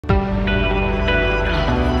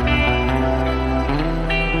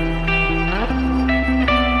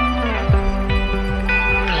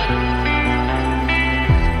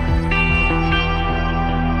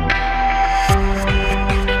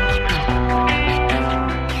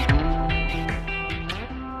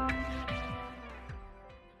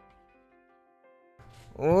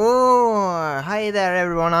Hey there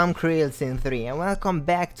everyone, I'm Chrill 3 and welcome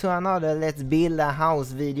back to another Let's Build a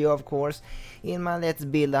House video, of course, in my Let's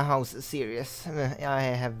Build a House series.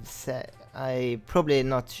 I probably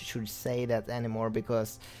not should say that anymore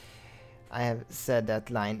because I have said that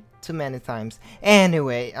line too many times.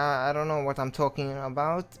 Anyway, I don't know what I'm talking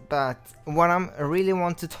about, but what I really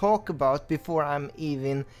want to talk about before I'm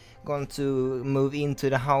even going to move into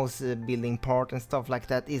the house building part and stuff like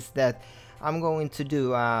that is that I'm going to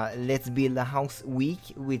do a Let's Build a House week,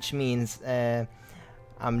 which means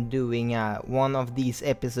I'm doing one of these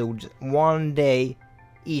episodes one day,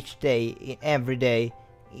 each day, every day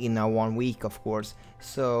in a 1 week, of course.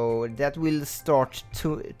 So that will start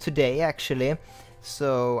today actually.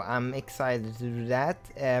 So I'm excited to do that.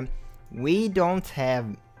 We don't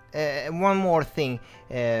have one more thing.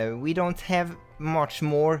 We don't have much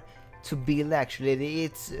more to build actually.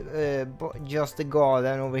 It's just a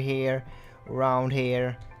garden over here, around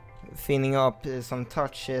here, filling up some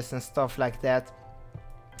touches and stuff like that.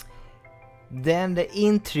 Then the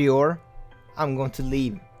interior I'm going to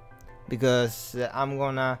leave because I'm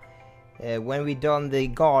gonna when we done the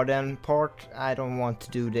garden part I don't want to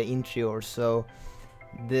do the interior. So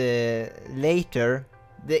the later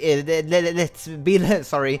the let's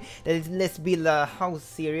build a house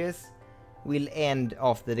series will end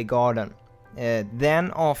after the garden.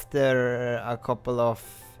 Then after a couple of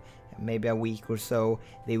maybe a week or so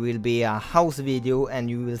there will be a house video and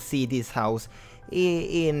you will see this house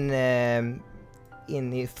in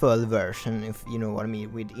the full version, if you know what I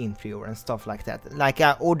mean, with interior and stuff like that, like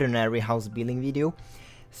an ordinary house building video.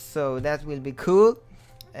 So that will be cool.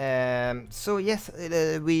 So yes,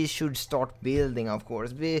 we should start building, of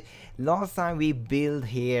course. Last time we built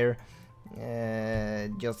here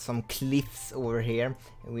just some cliffs over here,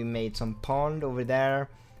 we made some pond over there,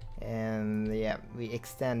 and yeah, we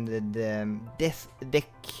extended this deck.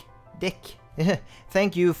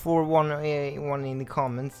 Thank you for one in the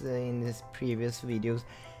comments in this previous videos.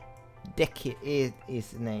 Deck is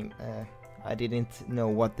the name. I didn't know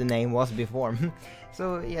what the name was before.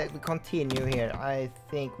 So yeah, we continue here. I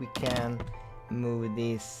think we can move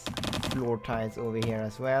these floor tiles over here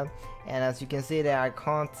as well, and as you can see there I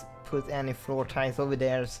can't put any floor tiles over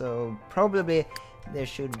there, so probably there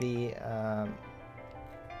should be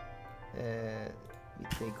we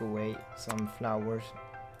take away some flowers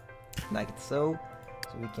like so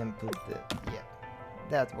we can put the, yeah,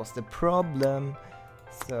 that was the problem.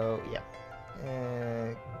 So yeah,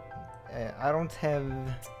 I don't have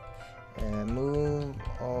move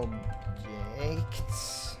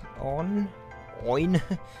objects on,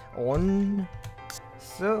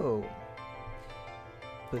 so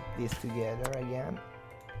put this together again.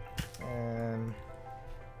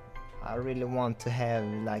 I really want to have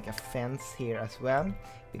like a fence here as well,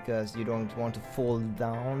 because you don't want to fall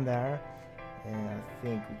down there. I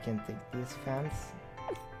think we can take this fence.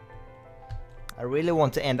 I really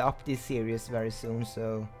want to end up this series very soon,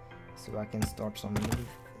 so I can start some new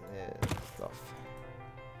stuff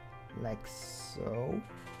like so.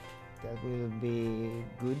 That will be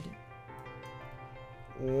good.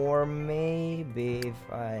 Or maybe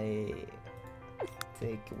if I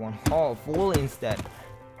take 1/2 wall instead.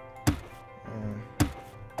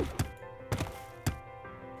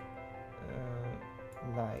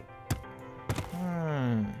 Like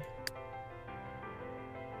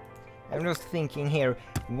I'm just thinking here,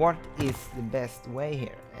 what is the best way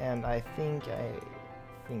here, and I think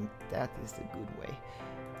that is the good way.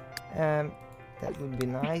 That would be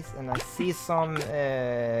nice. And I see some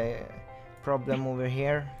problem over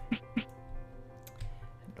here.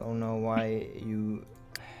 Don't know why you,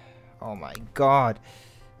 oh my god.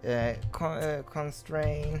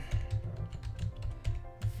 Constrain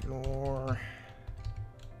floor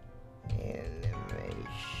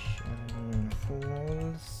elevation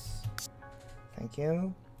falls. Thank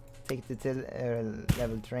you. Take the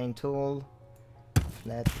level terrain tool,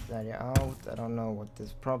 flat this area out. I don't know what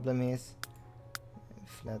this problem is.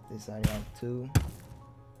 Flat this area out too,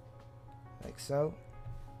 like so,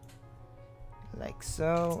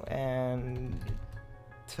 and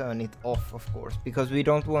turn it off, of course, because we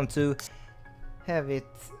don't want to have it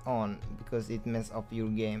on because it messes up your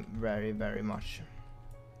game very much.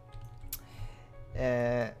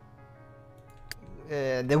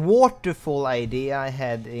 The waterfall idea I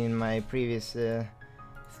had in my previous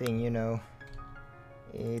thing, you know,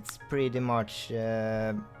 it's pretty much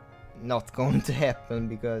not going to happen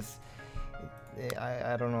because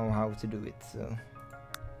I don't know how to do it. So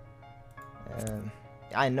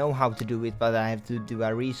I know how to do it, but I have to do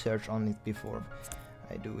a research on it before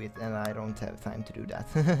I do it, and I don't have time to do that.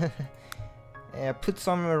 Put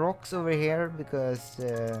some rocks over here because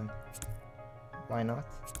why not?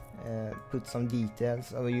 Put some details,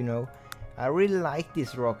 so you know. I really like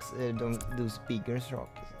these rocks, those bigger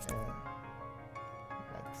rocks.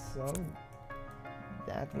 Like so.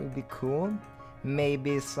 That will be cool.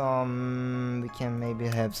 Maybe some... we can maybe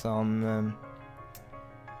have some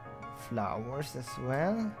flowers as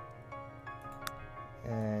well.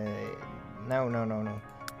 No.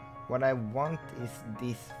 What I want is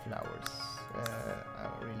these flowers. I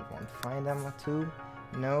really won't find them too.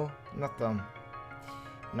 No, not them.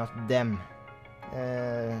 Not them.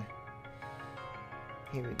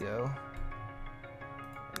 Here we go.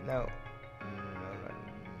 No.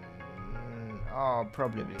 Oh,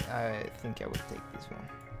 probably. I think I will take this one.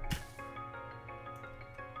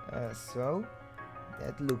 So,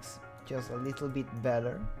 that looks just a little bit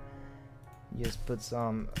better. Just put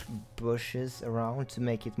some bushes around to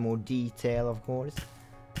make it more detail, of course.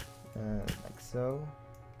 Like so.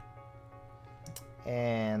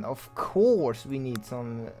 And of course we need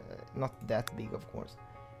some, not that big of course.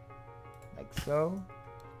 Like so.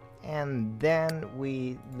 And then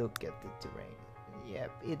we look at the terrain.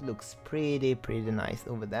 Yep, it looks pretty nice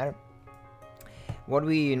over there. What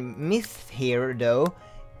we missed here though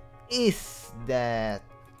is that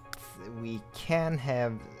we can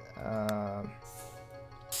have oh,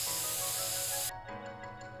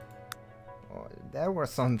 there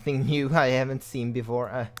was something new I haven't seen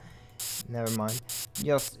before. Never mind.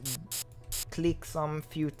 Just click some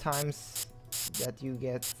few times that you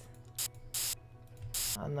get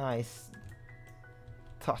a nice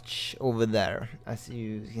touch over there, as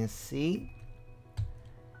you can see.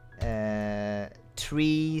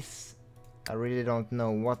 Trees. I really don't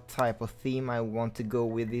know what type of theme I want to go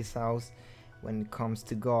with this house when it comes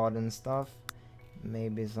to garden stuff.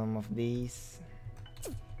 Maybe some of these.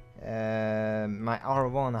 My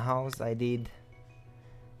Aravana house I did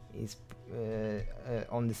is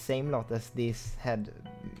on the same lot as this, had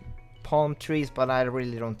palm trees, but I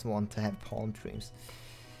really don't want to have palm trees.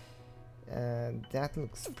 That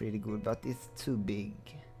looks pretty good, but it's too big.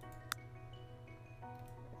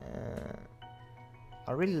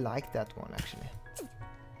 I really like that one actually.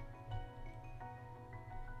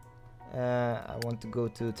 I want to go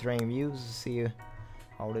to terrain views to see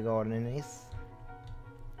how the garden is.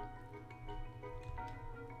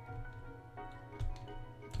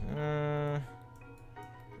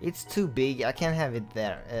 It's too big. I can't have it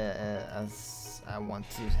there as I want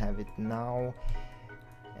to have it now.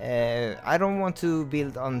 I don't want to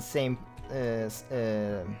build on same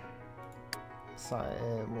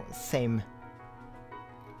same.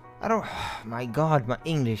 I don't. My God, my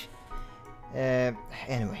English.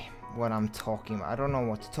 Anyway, what I'm talking about. I don't know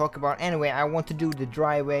what to talk about. Anyway, I want to do the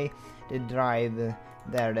driveway, the drive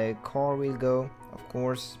there the car will go, of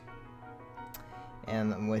course.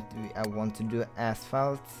 And what I want to do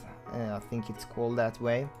asphalt. I think it's called that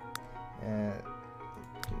way.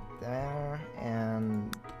 There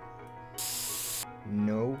and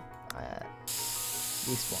no,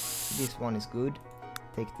 this one is good.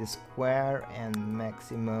 Take the square and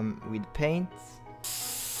maximum with paint.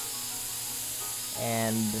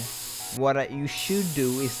 And what you should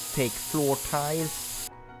do is take floor tiles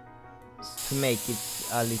to make it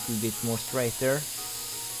a little bit more straighter.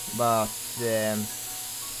 But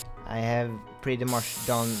I have pretty much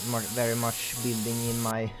done very much building in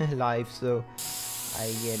my life, so I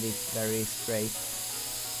get it very straight.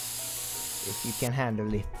 If you can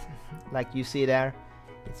handle it, like you see there,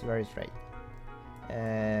 it's very straight.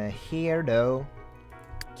 Here though,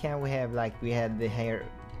 can we have like we had the hair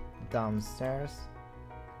downstairs,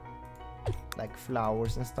 like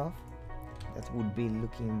flowers and stuff? That would be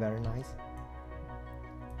looking very nice.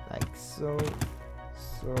 Like so,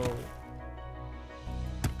 so,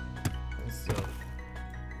 and so,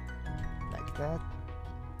 like that.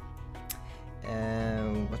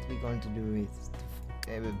 What we're going to do is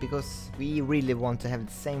because we really want to have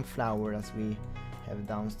the same flower as we have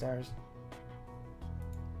downstairs.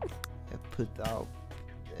 Put out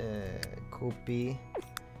copy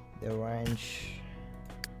the orange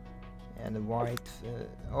and the white.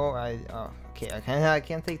 Okay, I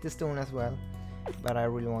can take the stone as well, but I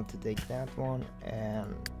really want to take that one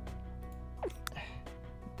and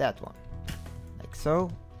that one, like so.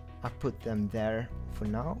 I put them there for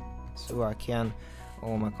now, so I can.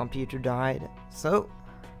 Oh, my computer died. So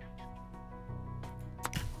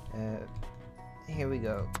here we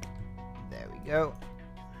go. There we go.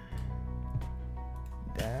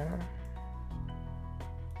 There.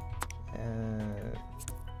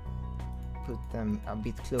 Put them a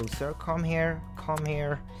bit closer. Come here. Come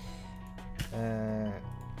here.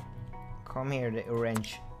 Come here. The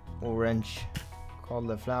orange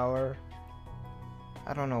cauliflower.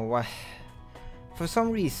 I don't know why. for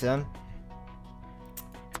some reason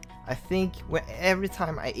I think every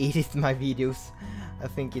time I edit my videos, I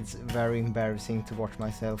think it's very embarrassing to watch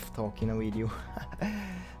myself talk in a video.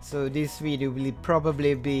 So this video will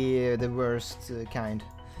probably be the worst kind,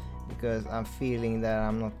 because I'm feeling that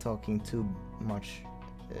I'm not talking too much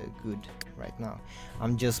good right now.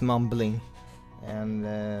 I'm just mumbling, and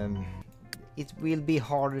it will be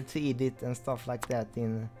harder to edit and stuff like that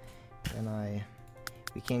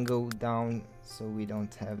we can go down so we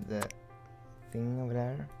don't have the thing over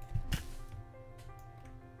there.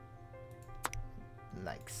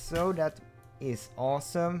 Like so, that is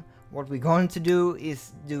awesome. What we're going to do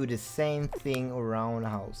is do the same thing around the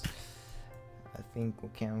house. I think we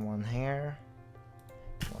can one here,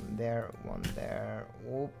 one there.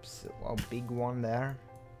 Oops, a big one there.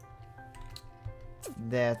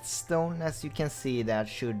 That stone, as you can see, that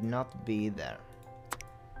should not be there.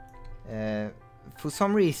 For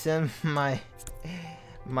some reason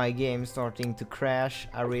my game starting to crash.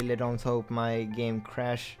 I really don't hope my game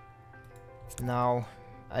crash now.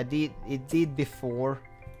 It did before,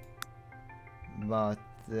 but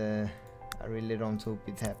I really don't hope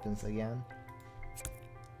it happens again.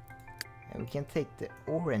 And we can take the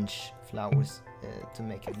orange flowers to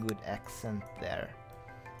make a good accent there.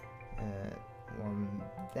 One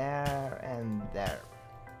there and there.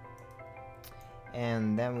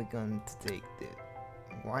 And then we're going to take the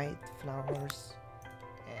white flowers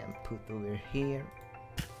and put over here.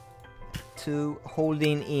 Two,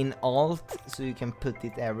 holding in Alt so you can put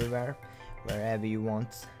it everywhere, wherever you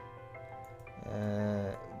want.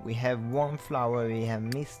 We have one flower we have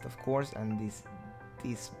missed, of course, and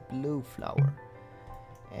this blue flower.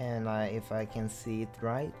 And if I can see it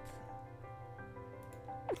right,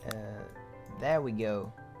 there we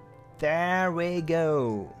go. There we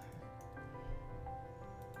go.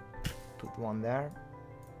 Put one there,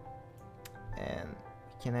 and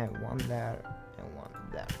we can have one there and one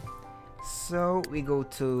there. So we go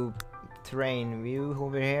to terrain view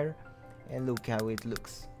over here and look how it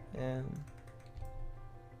looks.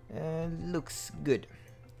 Looks good.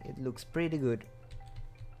 It looks pretty good.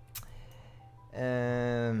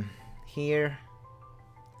 Here,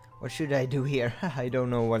 what should I do here? I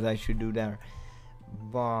don't know what I should do there,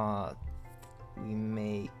 but we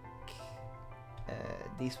make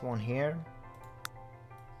this one here.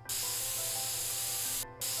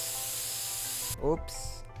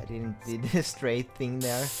 Oops, I didn't do the straight thing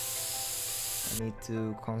there. I need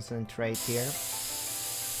to concentrate here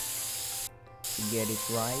to get it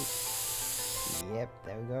right. Yep,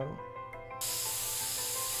 there we go.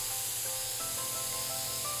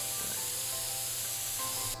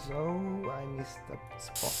 So I missed a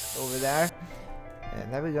spot over there.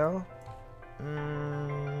 And there we go.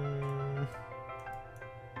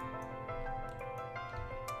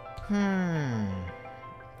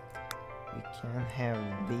 We can have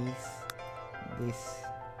this.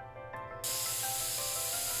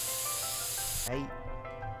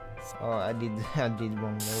 Oh, I did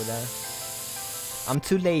wrong over there. I'm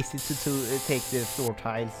too lazy to take the floor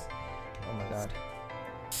tiles. Oh my god.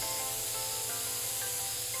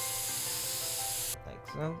 Like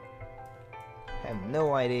so. I have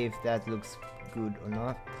no idea if that looks good or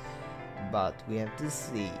not, but we have to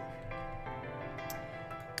see.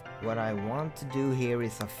 What I want to do here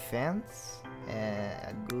is a fence,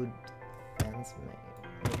 a good fence,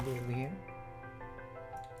 maybe over here.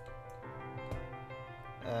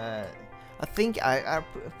 I think I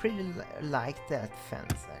pretty like that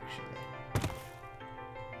fence actually.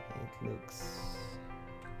 It looks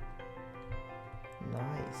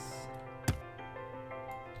nice.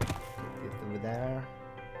 Put it over there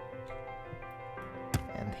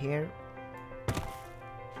and here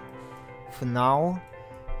for now.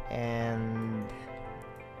 And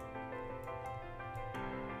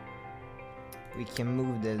we can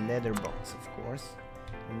move the leather box, of course.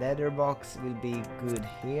 Leather box will be good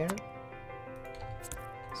here.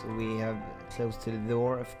 So we have close to the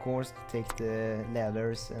door, of course, to take the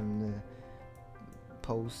ladders and the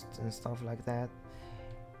posts and stuff like that.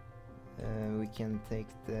 We can take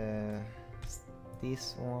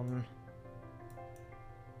this one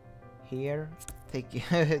here.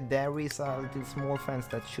 There is a little small fence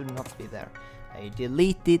that should not be there. I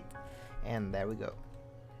delete it, and there we go.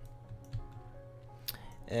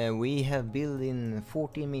 We have built in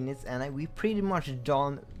 14 minutes, and we pretty much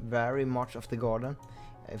done very much of the garden,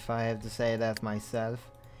 if I have to say that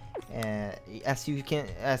myself. As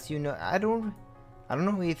you know, I don't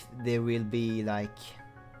know if there will be like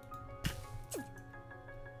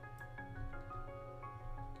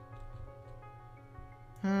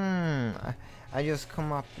I just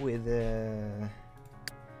come up with an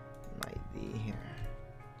idea here.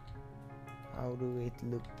 How do it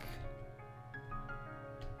look?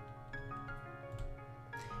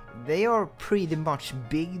 They are pretty much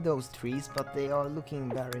big, those trees, but they are looking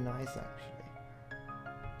very nice actually.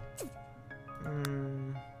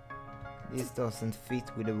 This doesn't fit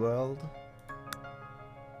with the world.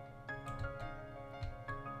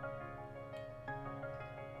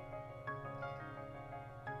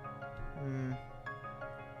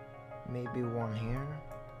 Maybe one here,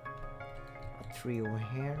 a tree over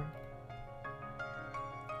here.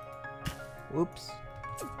 Whoops.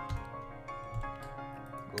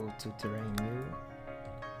 Go to terrain view.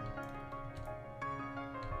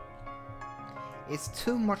 It's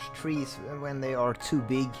too much trees when they are too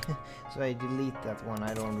big, so I delete that one.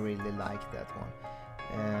 I don't really like that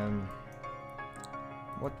one.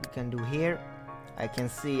 What we can do here, I can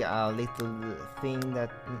see a little thing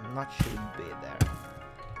that not should be there,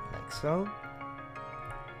 like so.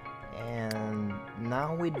 And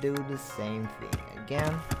now we do the same thing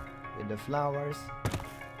again with the flowers.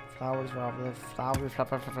 Flowers.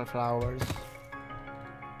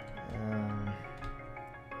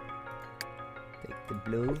 Take the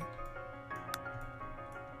blue.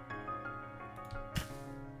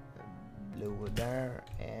 Blue over there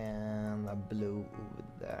and a blue over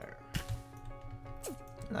there.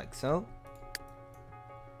 Like so.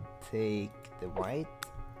 Take the white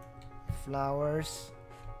flowers.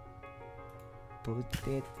 Put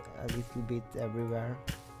it a little bit everywhere.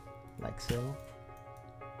 Like so.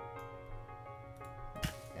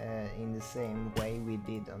 In the same way we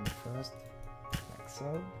did on the first, like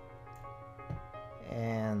so,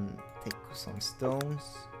 and take some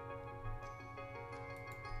stones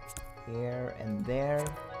here and there,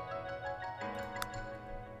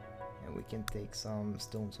 and we can take some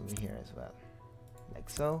stones over here as well, like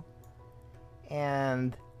so.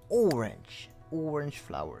 And orange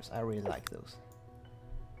flowers, I really like those.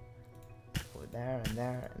 Over there and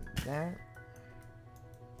there and there.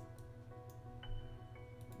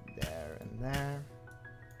 There and there,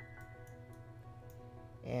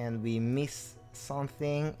 and we miss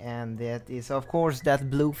something, and that is of course that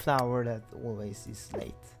blue flower that always is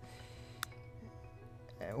late.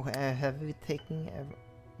 Have we taken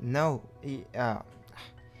no,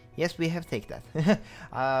 yes, we have taken that.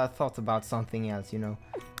 I thought about something else, you know.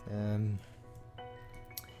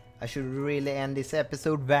 I should really end this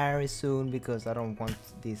episode very soon because I don't want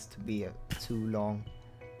this to be too long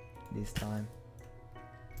this time.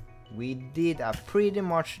 We did a pretty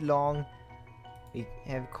much long. We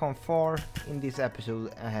have come far in this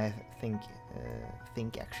episode. I think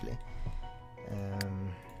actually.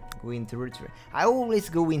 Go into I always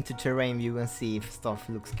go into terrain view and see if stuff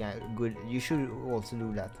looks good. You should also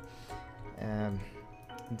do that.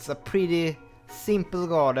 It's a pretty simple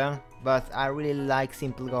garden, but I really like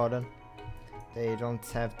simple garden. They don't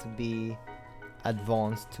have to be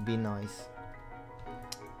advanced to be nice.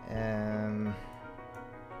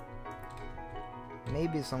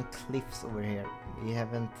 Maybe some cliffs over here. We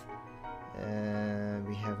haven't.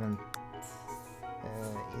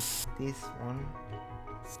 Is this one?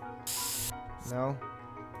 No.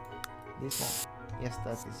 This one. Yes,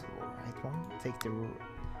 that is the right one. Take the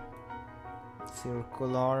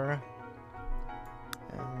circular.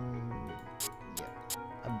 Yeah,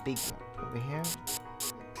 a big one over here.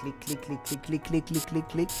 Click, click, click, click, click, click, click, click,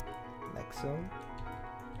 click, like so.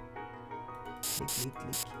 Click, click,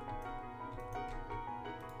 click.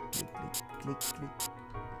 Click, click, click,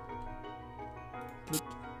 click,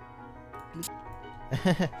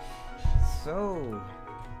 click. So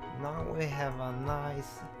now we have a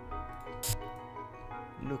nice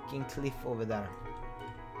looking cliff over there.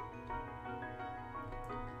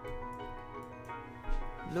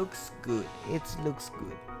 Looks good. It looks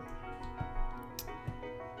good.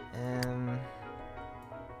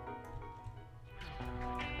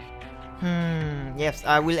 Yes,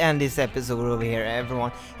 I will end this episode over here,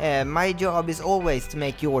 everyone. My job is always to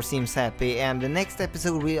make your Sims happy, and the next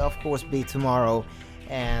episode will of course be tomorrow.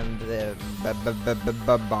 And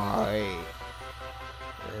bye.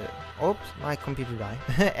 Oops, my computer died.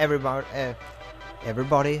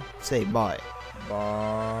 Everybody say bye.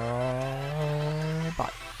 Bye.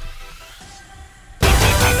 Bye.